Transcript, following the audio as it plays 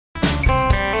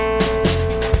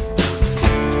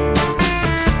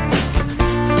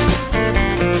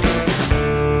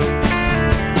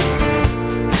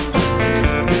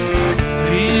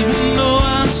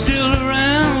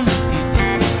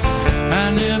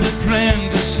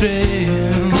stay.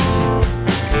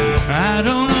 I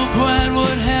don't know quite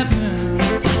what happened,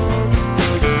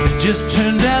 it just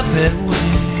turned out that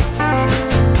way.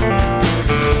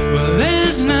 Well,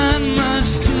 there's not much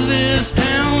to this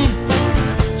town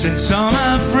since all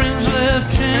my friends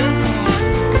left town.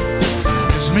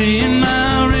 It's me and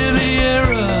my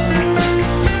Riviera,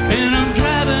 and I'm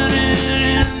driving it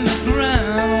in the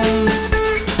ground.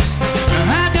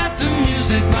 I got the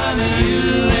music by the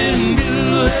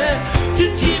U.N.B.A. to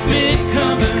keep me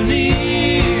company.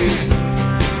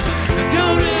 I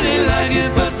don't really like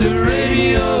it, but the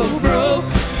radio broke.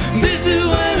 This is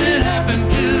when it happened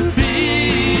to be.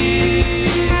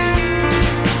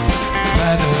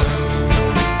 By the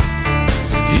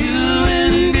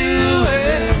U.N.B.A.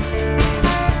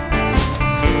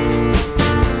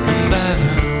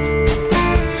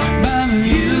 By the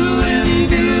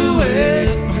U.N.B.A.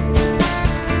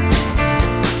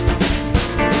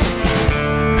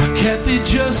 Kathy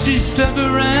just, she stuck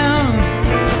around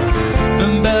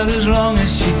about as long as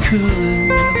she could.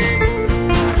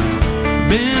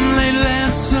 Been late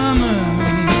last summer,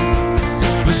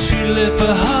 but she left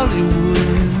for Hollywood.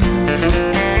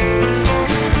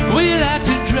 We like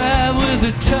to drive with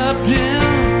the top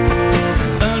down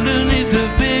underneath the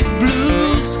big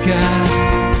blue sky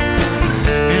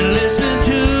and listen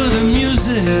to the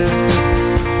music,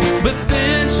 but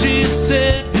then she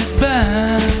said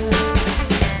goodbye.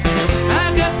 I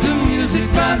got the music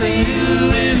by the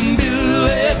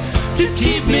U.N.B.A. to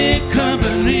keep me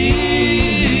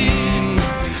company.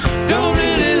 Don't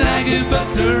really like it, but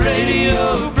the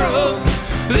radio broke.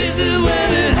 This is when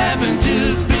it happened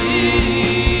to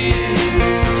be.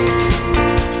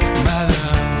 By the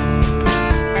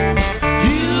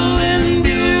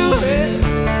U.N.B.A.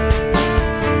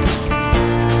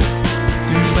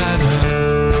 By the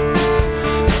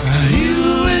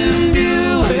U.N.B.A.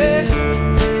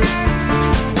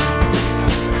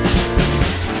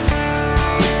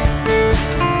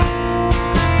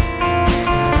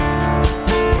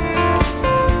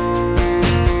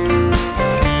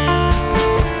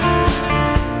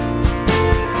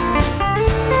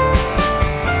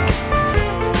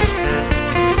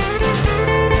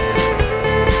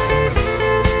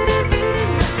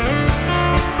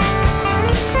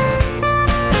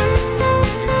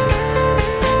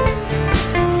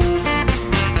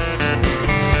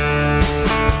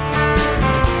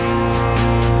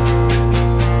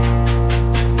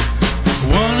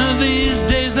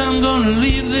 I'm gonna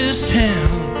leave this town.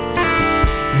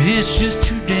 It's just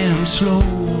too damn slow.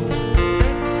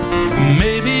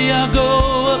 Maybe I'll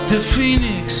go up to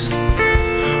Phoenix,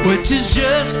 which is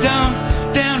just down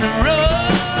the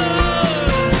road.